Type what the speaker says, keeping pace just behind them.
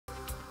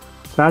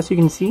So as you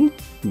can see,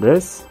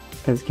 this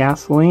is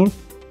gasoline,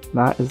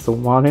 that is the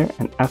water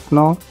and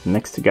ethanol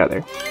mixed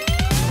together.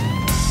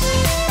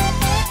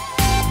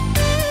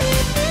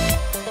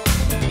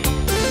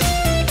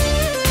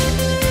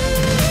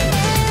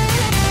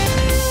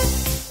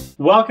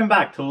 Welcome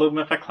back to Living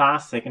with a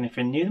Classic, and if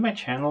you're new to my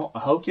channel, I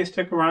hope you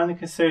stick around and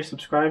consider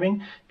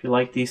subscribing if you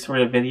like these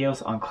sort of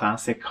videos on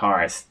classic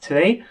cars.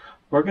 Today,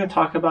 we're going to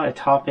talk about a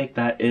topic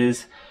that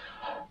is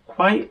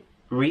quite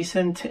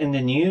recent in the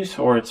news,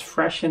 or it's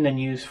fresh in the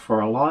news for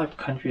a lot of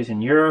countries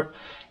in Europe.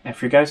 And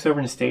for you guys over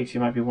in the States,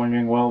 you might be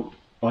wondering, well,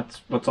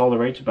 what's all the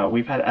rage about?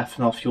 We've had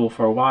ethanol fuel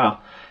for a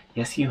while.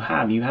 Yes, you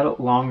have. You had it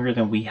longer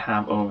than we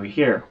have over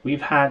here.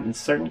 We've had, in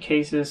certain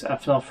cases,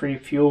 ethanol-free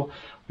fuel.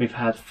 We've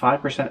had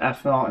 5%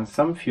 ethanol in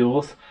some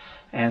fuels,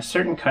 and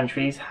certain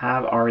countries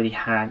have already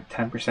had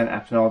 10%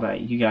 ethanol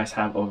that you guys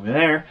have over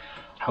there.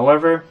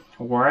 However,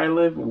 where I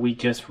live, we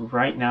just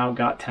right now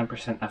got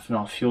 10%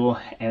 ethanol fuel,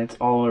 and it's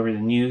all over the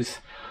news,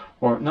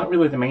 or not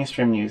really the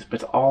mainstream news,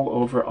 but it's all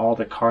over all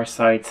the car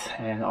sites,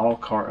 and all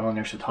car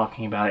owners are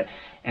talking about it.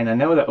 And I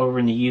know that over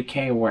in the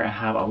UK, where I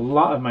have a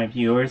lot of my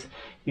viewers,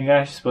 you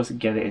guys are supposed to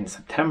get it in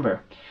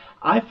September.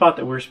 I thought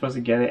that we were supposed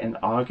to get it in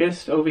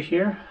August over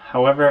here.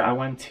 However, I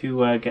went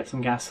to get some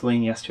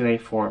gasoline yesterday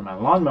for my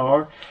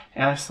lawnmower,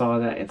 and I saw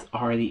that it's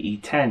already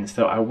E10.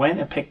 So I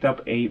went and picked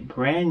up a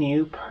brand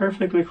new,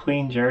 perfectly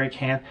clean jerry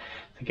can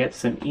to get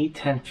some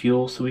E10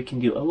 fuel so we can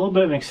do a little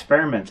bit of an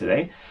experiment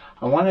today.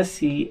 I want to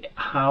see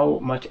how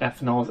much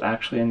ethanol is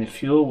actually in the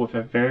fuel with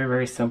a very,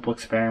 very simple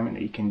experiment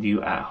that you can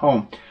do at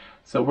home.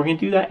 So we're going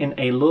to do that in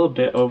a little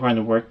bit over on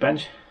the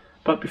workbench.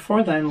 But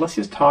before then, let's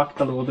just talk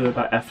a little bit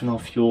about ethanol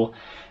fuel.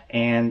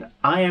 And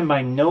I am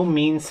by no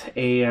means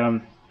a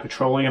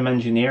petroleum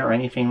engineer or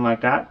anything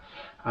like that.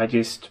 I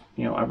just,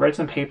 I've read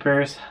some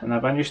papers and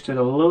I've understood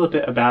a little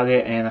bit about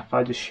it, and I thought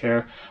I'd just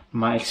share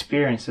my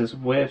experiences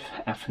with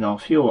ethanol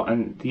fuel.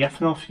 And the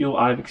ethanol fuel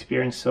I've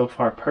experienced so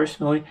far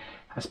personally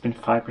has been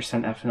 5%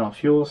 ethanol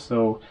fuel.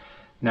 So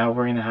now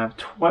we're going to have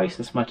twice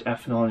as much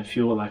ethanol in the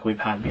fuel like we've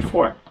had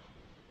before.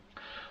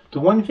 The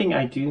one thing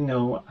I do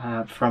know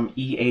from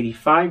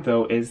E85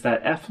 though is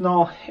that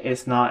ethanol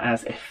is not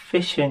as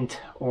efficient,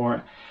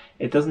 or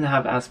it doesn't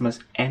have as much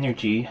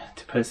energy,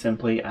 to put it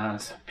simply,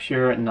 as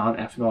pure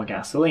non-ethanol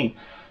gasoline.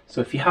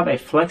 So if you have a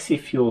flexi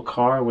fuel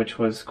car, which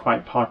was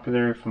quite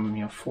popular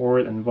from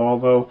Ford and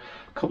Volvo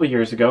a couple of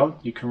years ago,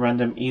 you can run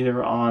them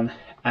either on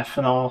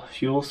ethanol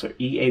fuel, so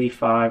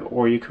E85,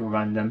 or you can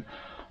run them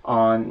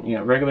on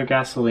regular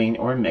gasoline,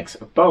 or a mix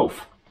of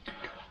both.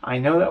 I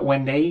know that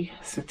when they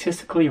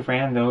statistically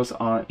ran those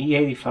on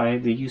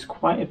E85, they used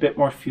quite a bit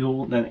more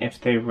fuel than if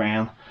they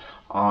ran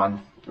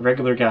on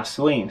regular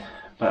gasoline.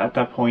 But at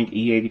that point,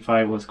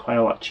 E85 was quite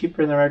a lot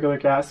cheaper than regular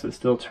gas, so it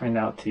still turned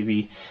out to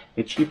be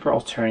a cheaper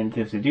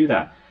alternative to do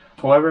that.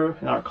 However,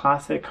 in our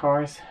classic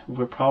cars,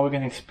 we're probably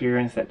going to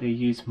experience that they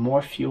use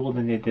more fuel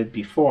than they did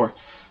before.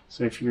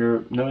 So if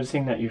you're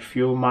noticing that your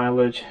fuel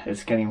mileage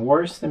is getting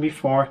worse than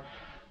before,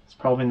 it's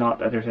probably not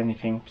that there's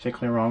anything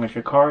particularly wrong with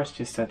your car, it's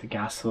just that the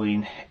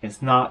gasoline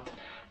is not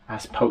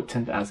as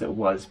potent as it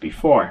was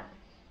before.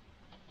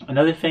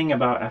 Another thing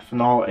about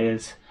ethanol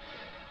is,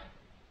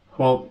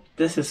 well,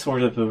 this is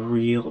sort of a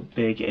real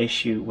big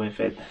issue with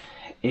it.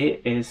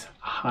 It is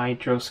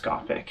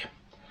hydroscopic.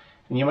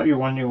 And you might be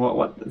wondering, well,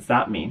 what does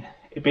that mean?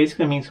 It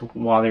basically means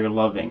water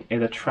loving.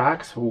 It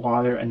attracts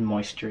water and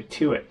moisture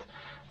to it.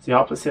 It's the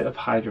opposite of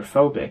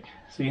hydrophobic.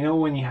 So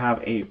when you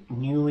have a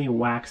newly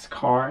waxed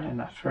car and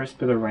that first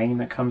bit of rain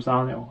that comes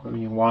on it, or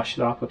when you wash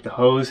it off with the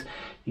hose,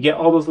 you get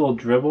all those little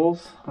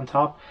dribbles on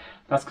top.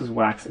 That's because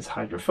wax is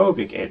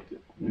hydrophobic. It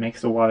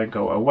makes the water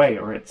go away,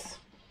 or it's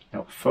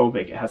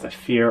phobic. It has a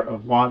fear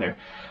of water.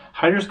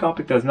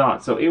 Hydroscopic does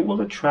not. So it will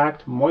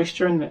attract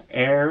moisture in the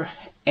air,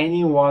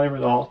 any water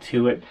at all,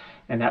 to it,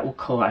 and that will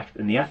collect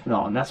in the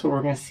ethanol. And that's what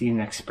we're going to see in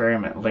the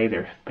experiment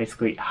later.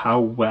 Basically, how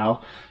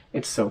well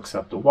it soaks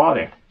up the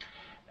water.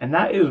 And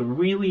that is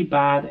really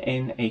bad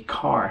in a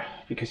car,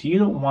 because you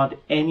don't want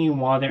any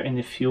water in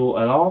the fuel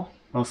at all,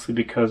 mostly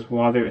because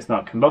water is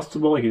not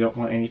combustible. You don't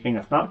want anything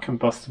that's not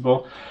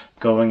combustible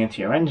going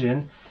into your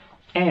engine,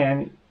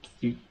 and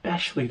you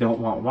especially don't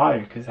want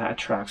water because that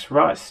attracts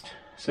rust.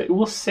 So it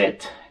will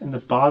sit in the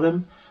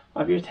bottom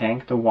of your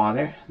tank, the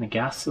water, and the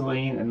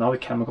gasoline and all the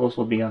chemicals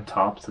will be on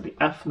top. So the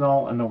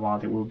ethanol and the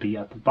water will be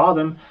at the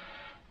bottom,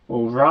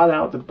 will rot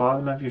out the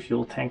bottom of your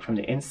fuel tank from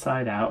the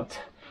inside out.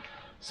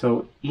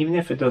 So even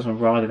if it doesn't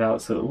rot it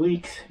out so it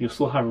leaks, you'll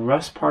still have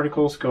rust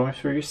particles going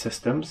through your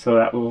system, so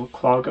that will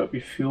clog up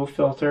your fuel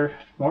filter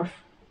more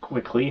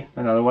quickly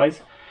than otherwise.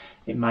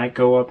 It might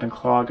go up and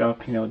clog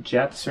up,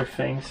 jets or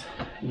things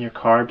in your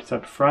carbs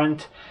up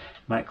front.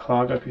 It might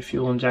clog up your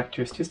fuel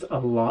injectors, just a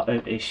lot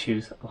of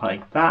issues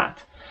like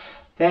that.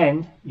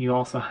 Then you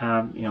also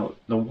have,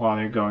 the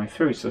water going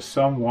through. So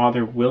some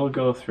water will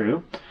go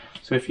through.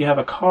 So if you have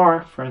a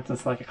car, for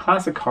instance, like a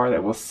classic car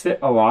that will sit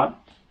a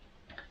lot,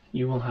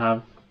 you will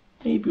have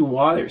maybe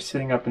water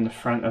sitting up in the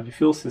front of the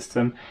fuel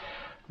system,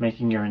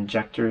 making your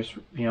injectors,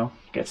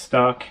 get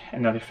stuck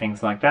and other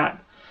things like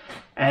that.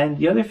 And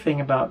the other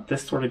thing about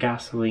this sort of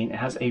gasoline, it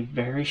has a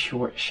very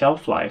short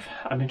shelf life.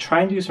 I've been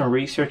trying to do some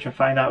research and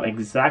find out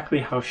exactly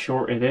how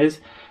short it is,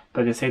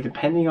 but they say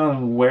depending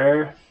on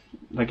where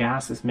the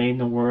gas is made in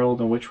the world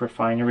and which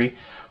refinery,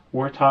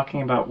 we're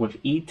talking about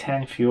with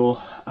E10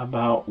 fuel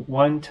about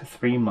 1 to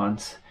 3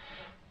 months,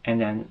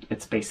 and then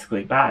it's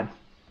basically bad.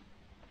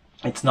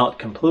 It's not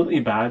completely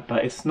bad,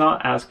 but it's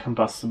not as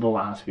combustible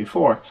as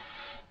before.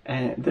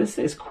 And this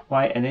is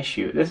quite an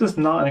issue. This is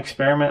not an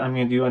experiment I'm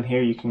going to do on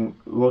here. You can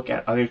look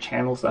at other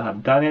channels that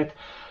have done it.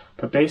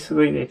 But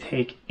basically they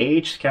take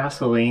aged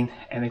gasoline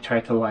and they try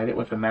to light it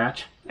with a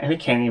match, and it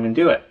can't even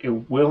do it.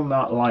 It will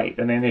not light.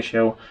 And then they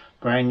show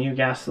brand new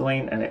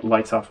gasoline and it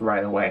lights off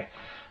right away.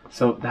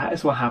 So that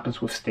is what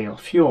happens with stale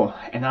fuel.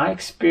 And I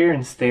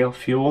experienced stale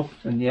fuel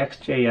in the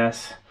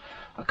XJS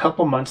a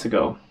couple months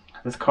ago.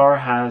 This car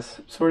has,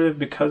 sort of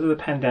because of the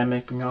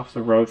pandemic, been off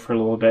the road for a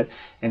little bit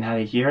and had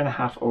a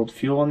 1.5-year old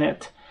fuel in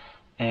it.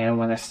 And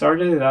when I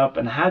started it up,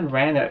 and I had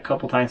ran it a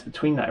couple times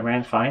between that, it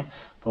ran fine.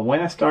 But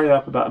when I started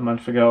up about a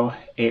month ago,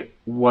 it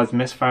was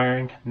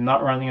misfiring,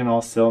 not running on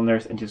all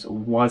cylinders, and just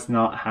was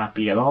not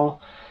happy at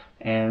all.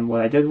 And what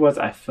I did was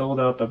I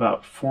filled up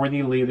about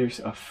 40 liters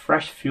of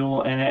fresh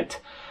fuel in it.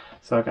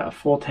 So I got a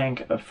full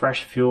tank of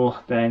fresh fuel,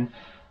 then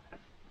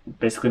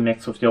basically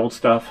mixed with the old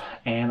stuff,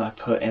 and I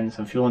put in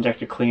some fuel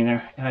injector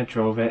cleaner and I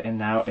drove it, and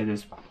now it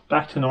is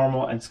back to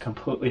normal and it's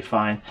completely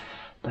fine.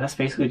 But that's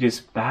basically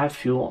just bad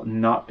fuel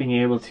not being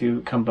able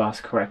to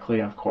combust correctly,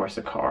 and of course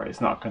the car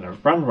is not going to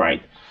run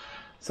right.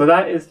 So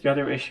that is the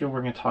other issue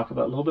we're going to talk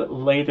about a little bit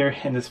later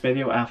in this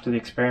video after the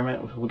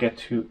experiment, which we'll get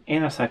to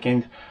in a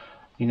second.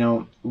 You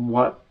know,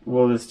 what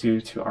will this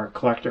do to our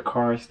collector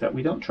cars that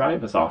we don't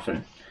drive as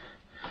often?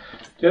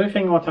 The other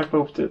thing I want to talk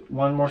about,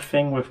 one more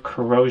thing with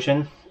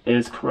corrosion,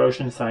 is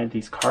corrosion inside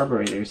these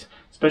carburetors,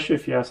 especially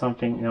if you have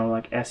something, you know,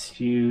 like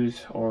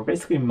SUs, or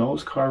basically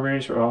most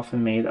carburetors are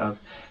often made of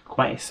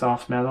quite a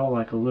soft metal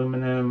like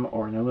aluminum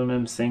or an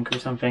aluminum zinc or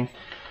something.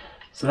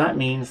 So that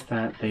means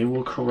that they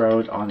will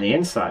corrode on the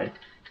inside.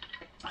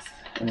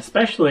 And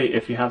especially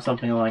if you have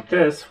something like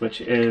this,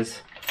 which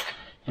is,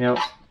 you know,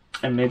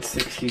 a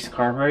mid-60s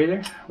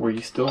carburetor where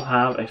you still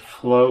have a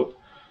float,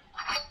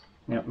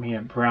 you know, made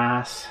of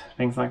brass,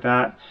 things like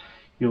that.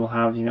 You will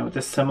have, you know,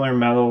 dissimilar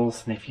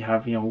metals, and if you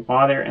have, you know,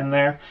 water in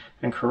there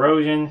and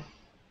corrosion,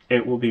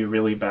 it will be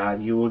really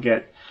bad. You will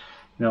get,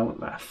 you know,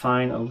 that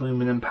fine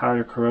aluminum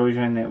powder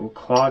corrosion. It will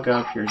clog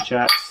up your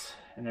jets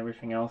and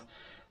everything else.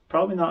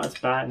 Probably not as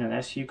bad in an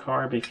SU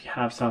car, but if you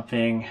have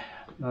something,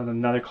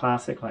 another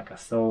classic like a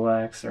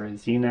Solex or a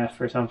Zenith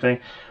or something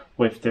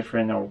with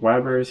different, or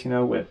Webers, you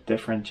know, with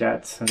different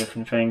jets and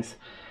different things,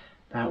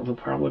 that will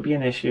probably be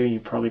an issue. You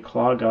probably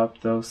clog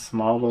up those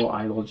small little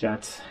idle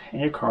jets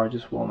and your car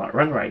just will not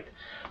run right.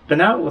 But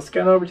now let's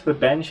get over to the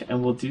bench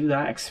and we'll do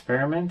that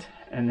experiment,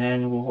 and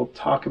then we'll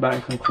talk about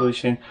in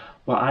conclusion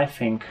what I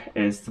think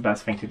is the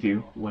best thing to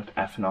do with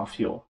ethanol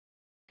fuel.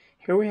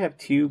 Here we have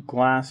 2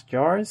 glass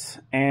jars,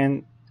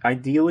 and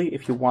ideally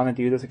if you want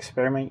to do this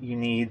experiment you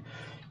need,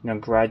 you know,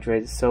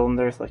 graduated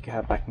cylinders like you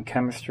have back in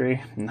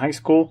chemistry in high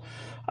school.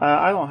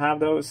 I don't have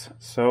those,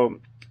 so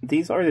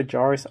these are the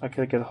jars I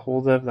could get a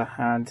hold of that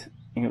had,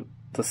 you know,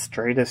 the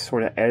straightest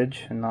sort of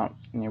edge and not,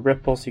 you know,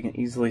 ripples, so you can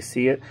easily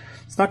see it.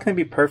 It's not going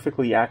to be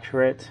perfectly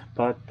accurate,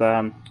 but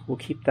we'll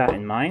keep that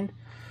in mind.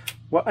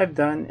 What I've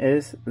done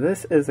is,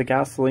 this is the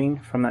gasoline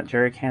from that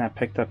jerry can I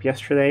picked up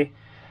yesterday.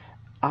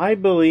 I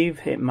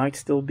believe it might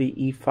still be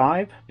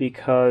E5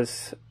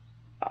 because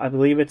I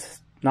believe it's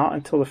not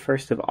until the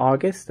 1st of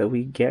August that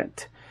we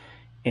get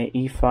an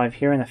E5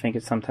 here, and I think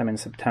it's sometime in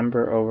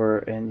September over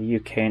in the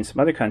UK and some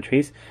other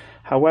countries.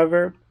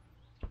 However,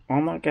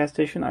 on that gas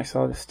station I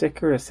saw the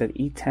sticker that said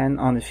E10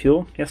 on the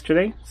fuel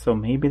yesterday, so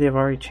maybe they've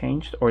already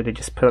changed or they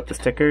just put up the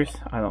stickers,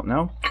 I don't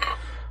know.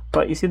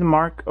 But you see the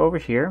mark over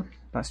here,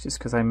 that's just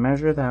because I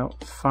measured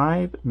out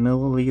 5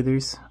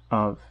 milliliters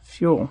of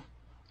fuel,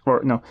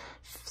 or no,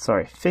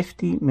 sorry,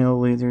 50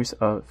 milliliters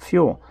of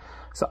fuel.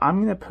 So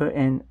I'm going to put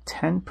in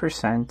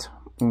 10%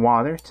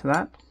 water to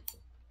that.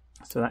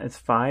 So that is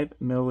 5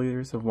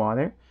 milliliters of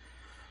water.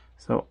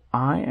 So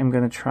I am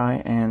going to try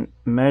and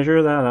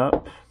measure that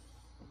up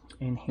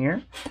in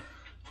here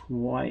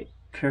quite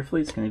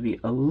carefully. It's going to be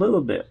a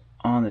little bit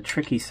on the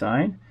tricky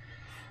side,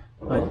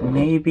 but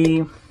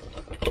maybe,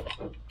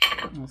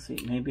 let's see,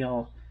 maybe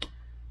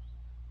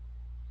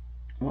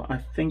what I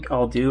think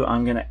I'll do,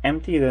 I'm going to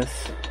empty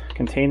this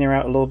container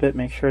out a little bit,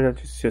 make sure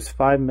that it's just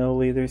 5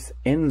 milliliters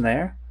in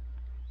there,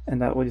 and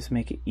that will just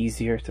make it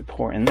easier to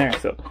pour in there.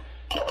 So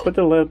put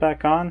the lid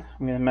back on,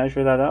 I'm going to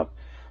measure that up,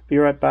 be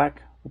right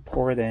back, we'll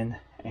pour it in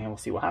and we'll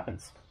see what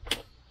happens.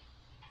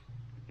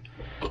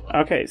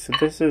 Okay, so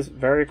this is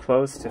very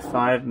close to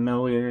 5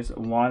 milliliters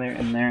of water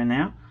in there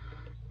now,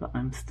 but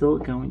I'm still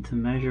going to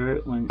measure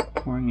it when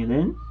pouring it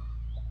in.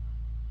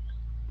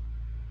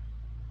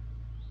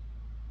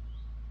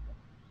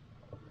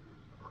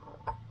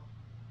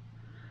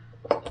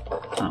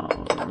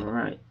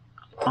 Alright,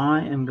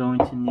 I am going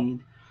to need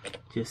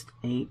just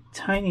a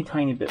tiny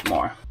bit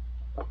more.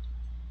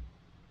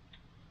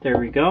 There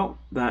we go.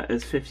 That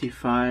is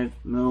 55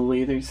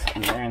 milliliters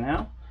in there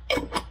now.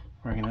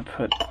 We're going to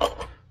put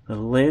the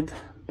lid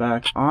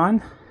back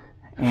on,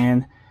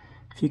 and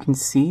if you can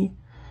see, you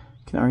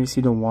can already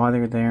see the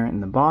water there in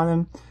the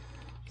bottom.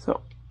 So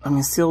I'm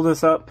going to seal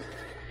this up,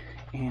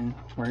 and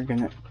we're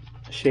going to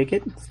shake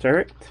it,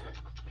 stir it,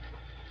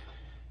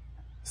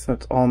 so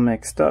it's all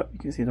mixed up. You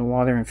can see the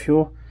water and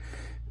fuel.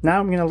 Now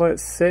I'm going to let it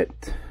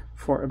sit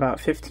for about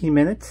 15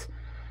 minutes,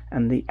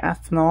 and the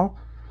ethanol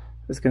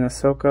is going to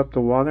soak up the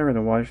water, or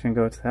the water is going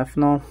to go to the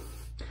ethanol,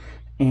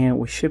 and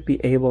we should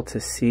be able to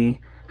see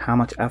how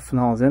much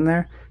ethanol is in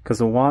there, because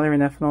the water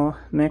and ethanol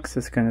mix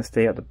is going to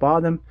stay at the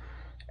bottom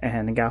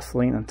and the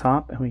gasoline on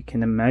top, and we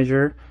can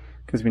measure,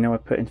 because we know I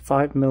put in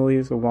 5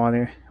 milliliters of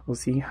water. We'll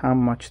see how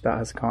much that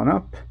has gone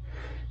up,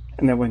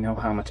 and then we know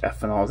how much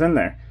ethanol is in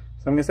there.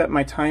 So I'm going to set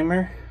my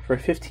timer for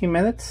 15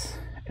 minutes,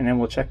 and then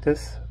we'll check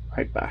this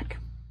right back.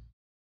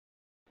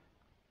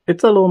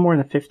 It's a little more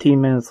than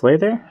 15 minutes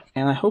later,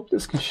 and I hope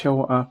this can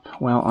show up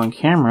well on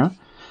camera,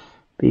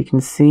 but you can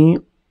see,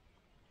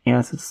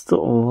 yes, it's still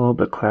a little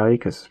bit cloudy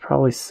because there's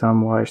probably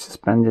some water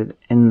suspended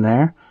in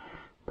there,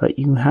 but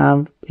you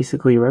have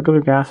basically regular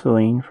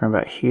gasoline from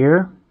about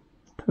here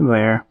to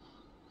there,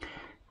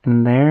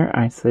 and there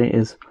I'd say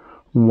is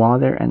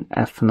water and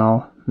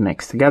ethanol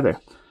mixed together.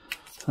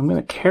 So I'm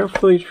going to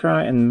carefully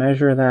try and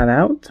measure that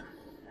out.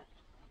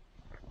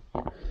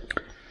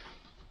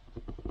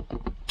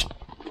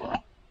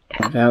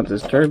 Without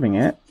disturbing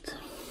it.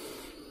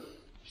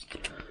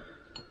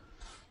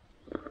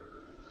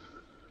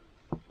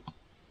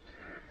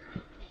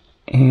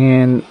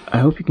 And I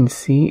hope you can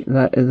see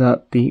that is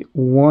at the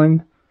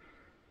 1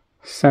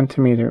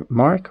 centimeter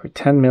mark, or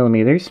 10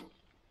 millimeters.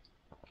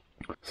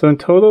 So in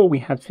total we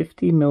had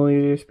 50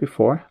 milliliters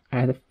before.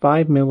 I had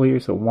 5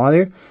 milliliters of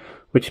water,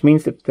 which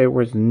means if there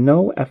was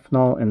no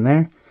ethanol in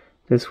there,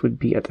 this would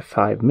be at the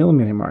 5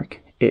 millimeter mark.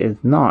 It is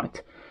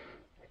not.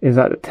 It is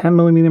at the 10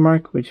 millimeter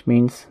mark, which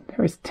means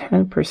there is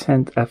 10%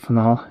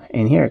 ethanol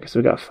in here, because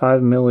we got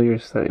 5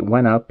 milliliters that it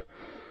went up.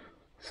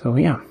 So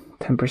yeah,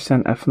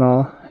 10%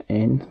 ethanol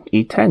in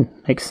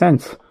E10 makes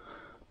sense.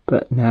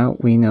 But now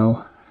we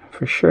know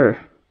for sure.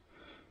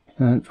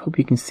 And I hope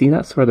you can see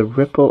that sort of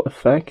ripple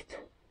effect.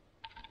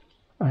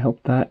 I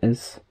hope that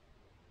is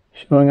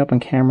showing up on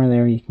camera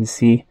there. You can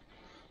see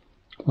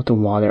what the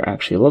water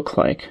actually looks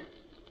like.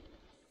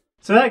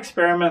 So that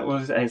experiment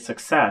was a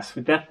success.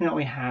 We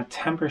definitely had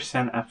 10%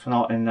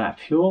 ethanol in that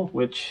fuel,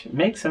 which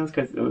makes sense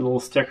because the little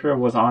sticker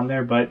was on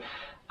there, but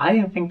I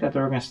didn't think that they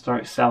were going to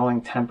start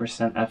selling 10%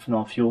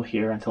 ethanol fuel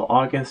here until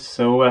August,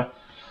 so a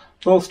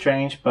little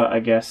strange, but I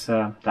guess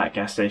that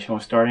gas station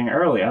was starting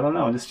early. I don't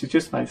know, this is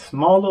just my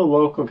small little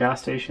local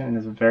gas station in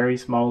this very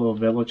small little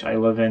village I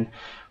live in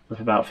with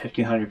about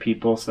 1,500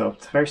 people, so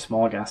it's a very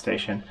small gas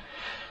station.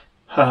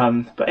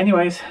 But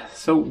anyways,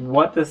 so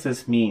what does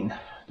this mean?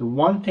 The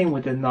one thing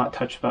we did not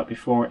touch about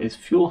before is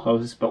fuel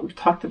hoses, but we've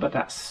talked about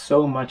that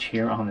so much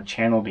here on the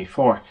channel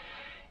before.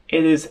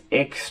 It is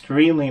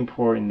extremely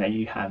important that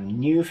you have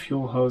new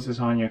fuel hoses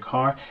on your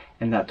car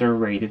and that they're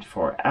rated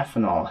for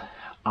ethanol.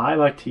 I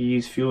like to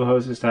use fuel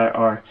hoses that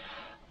are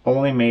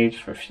only made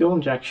for fuel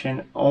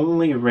injection,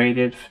 only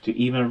rated to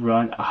even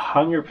run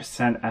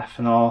 100%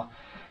 ethanol,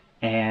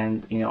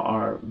 and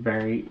are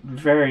very,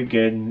 very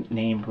good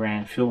name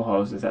brand fuel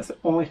hoses. That's the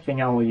only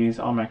thing I will use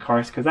on my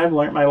cars because I've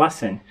learned my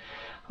lesson.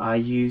 I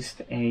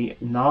used a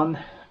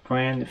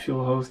non-brand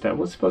fuel hose that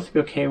was supposed to be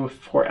okay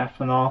for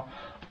ethanol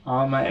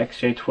on my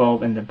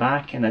XJ12 in the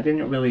back, and I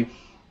didn't really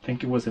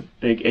think it was a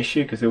big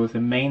issue because it was the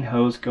main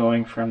hose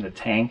going from the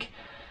tank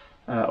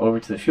over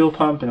to the fuel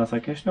pump, and I was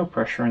like, there's no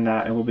pressure in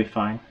that, it will be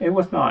fine. It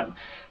was not.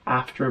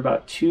 After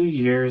about 2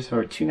 years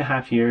or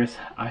 2.5 years,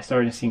 I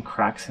started seeing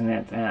cracks in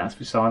it, and as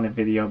we saw in the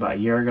video about a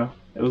year ago,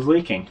 it was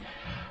leaking.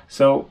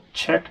 So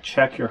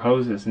check your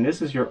hoses, and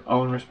this is your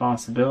own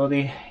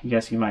responsibility.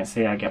 Yes, you might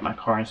say I get my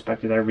car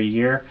inspected every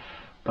year,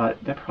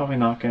 but they're probably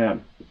not gonna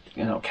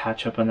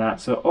catch up on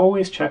that. So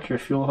always check your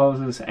fuel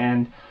hoses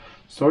and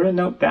sort of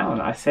note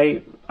down. I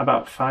say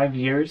about 5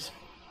 years,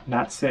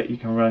 that's it. You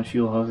can run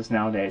fuel hoses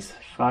nowadays.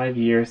 5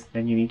 years,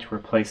 then you need to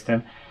replace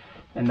them,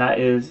 and that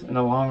is in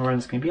the long run,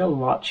 it's gonna be a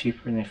lot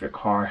cheaper than if your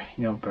car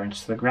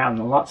burns to the ground,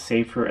 and a lot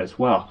safer as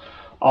well.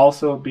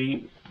 Also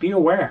be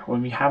aware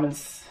when you haven't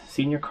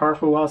seen your car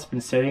for a while, it's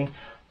been sitting,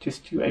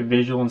 just do a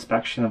visual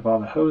inspection of all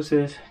the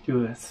hoses,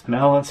 do a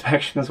smell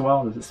inspection as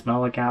well. Does it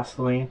smell like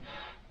gasoline?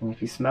 And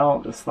if you smell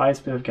the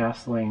slightest bit of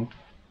gasoline,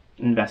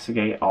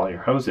 investigate all your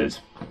hoses.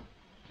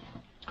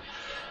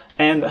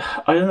 And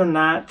other than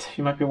that,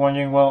 you might be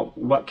wondering, well,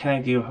 what can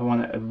I do if I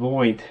want to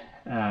avoid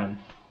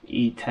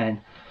E10?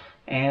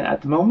 And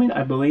at the moment,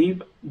 I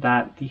believe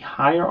that the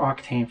higher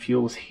octane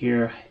fuels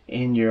here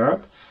in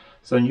Europe,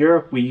 so in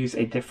Europe we use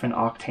a different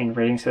octane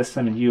rating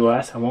system. In the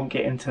US, I won't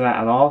get into that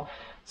at all.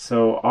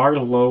 So our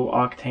low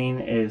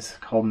octane is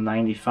called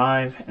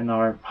 95, and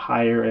our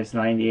higher is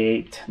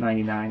 98,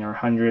 99, or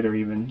 100, or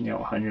even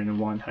 101,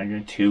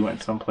 102 in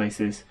some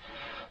places.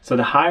 So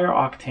the higher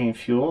octane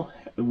fuel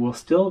It will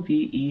still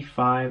be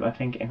E5, I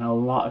think, in a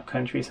lot of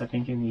countries. I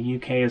think in the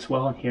UK as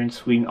well, and here in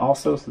Sweden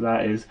also. So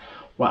that is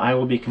what I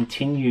will be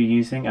continue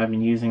using. I've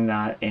been using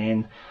that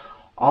in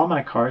all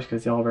my cars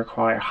because they all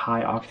require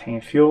high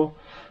octane fuel.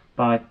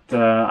 But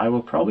I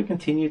will probably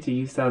continue to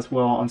use that as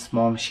well on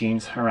small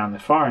machines around the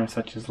farm,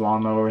 such as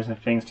lawnmowers and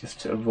things, just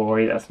to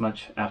avoid as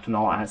much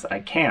ethanol as I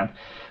can.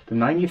 The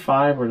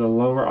 95, or the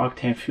lower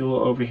octane fuel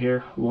over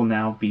here, will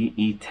now be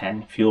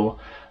E10 fuel,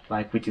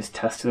 like we just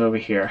tested over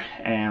here.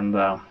 And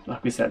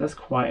like we said, there's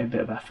quite a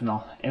bit of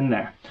ethanol in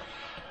there.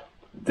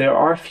 There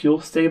are fuel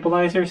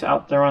stabilizers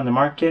out there on the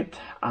market.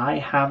 I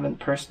haven't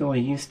personally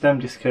used them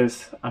just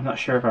because I'm not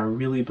sure if I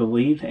really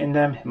believe in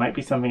them. It might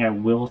be something I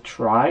will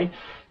try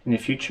in the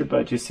future,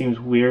 but it just seems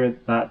weird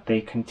that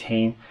they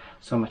contain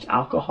so much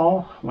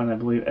alcohol when I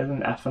believe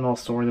isn't ethanol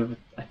sort of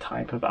a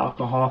type of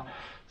alcohol.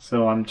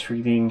 So I'm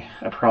treating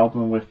a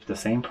problem with the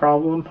same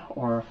problem,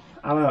 or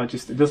I don't know,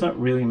 it doesn't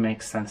really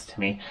make sense to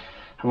me.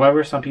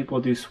 However, some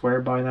people do swear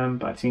by them,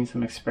 but I've seen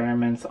some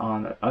experiments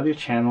on other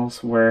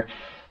channels where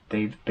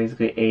they've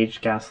basically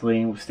aged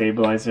gasoline with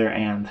stabilizer,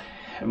 and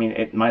I mean,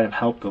 it might have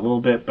helped a little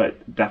bit,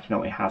 but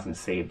definitely hasn't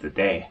saved the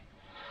day.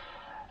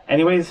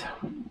 Anyways,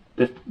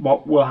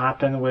 what will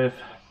happen with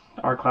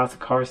our classic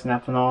cars and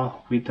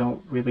ethanol, we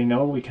don't really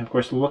know. We can of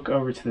course look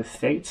over to the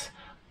States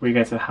where you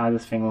guys have had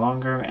this thing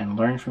longer and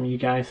learn from you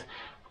guys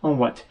on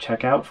what to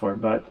check out for.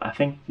 But I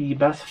think the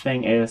best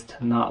thing is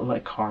to not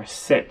let cars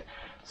sit.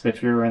 So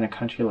if you're in a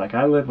country like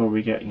I live where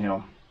we get, you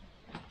know,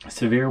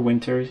 severe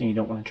winters and you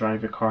don't want to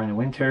drive your car in the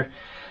winter,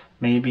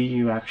 maybe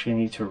you actually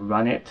need to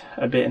run it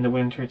a bit in the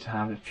winter to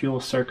have the fuel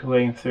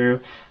circulating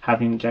through, have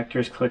the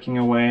injectors clicking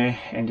away,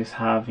 and just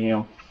have, you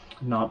know,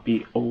 not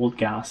be old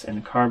gas in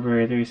the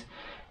carburetors.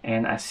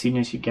 And as soon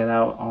as you get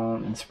out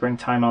in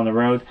springtime on the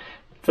road,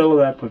 fill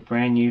it up with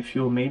brand new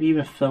fuel. Maybe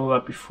even fill it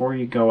up before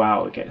you go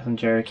out. Get some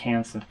jerry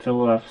cans and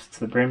fill it up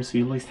to the brim so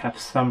you at least have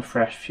some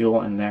fresh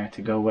fuel in there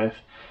to go with.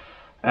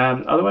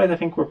 Otherwise, I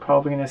think we're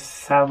probably going to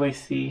sadly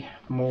see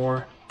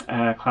more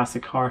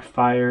classic car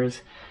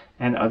fires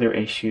and other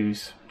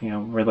issues, you know,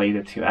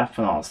 related to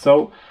ethanol.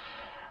 So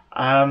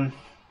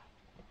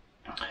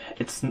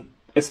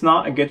it's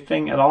not a good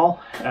thing at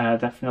all.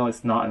 Definitely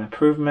it's not an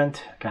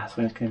improvement.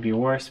 Gasoline's going to be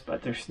worse,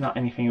 but there's not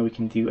anything we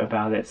can do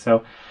about it.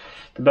 So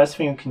the best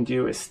thing we can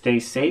do is stay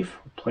safe,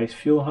 replace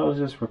fuel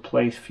hoses,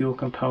 replace fuel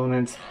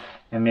components,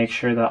 and make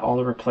sure that all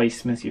the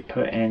replacements you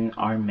put in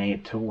are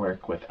made to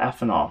work with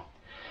ethanol.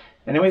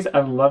 Anyways,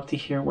 I'd love to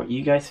hear what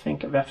you guys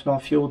think of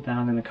ethanol fuel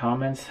down in the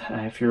comments.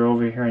 If you're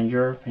over here in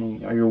Europe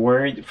and you're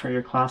worried for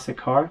your classic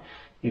car,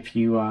 if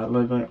you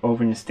live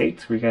over in the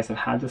States where you guys have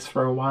had this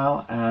for a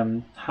while,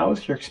 how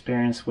is your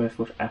experience with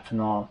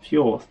ethanol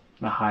fuel,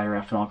 the higher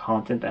ethanol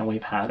content than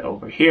we've had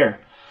over here?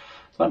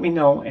 Let me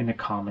know in the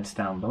comments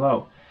down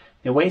below.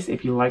 Anyways,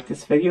 if you like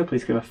this video,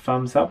 please give a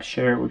thumbs up,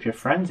 share it with your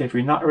friends. If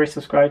you're not already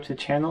subscribed to the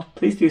channel,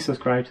 please do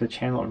subscribe to the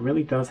channel. It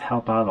really does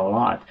help out a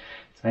lot.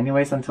 So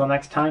anyways, until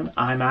next time,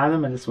 I'm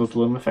Adam and this was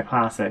Living with a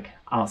Classic.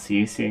 I'll see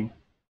you soon.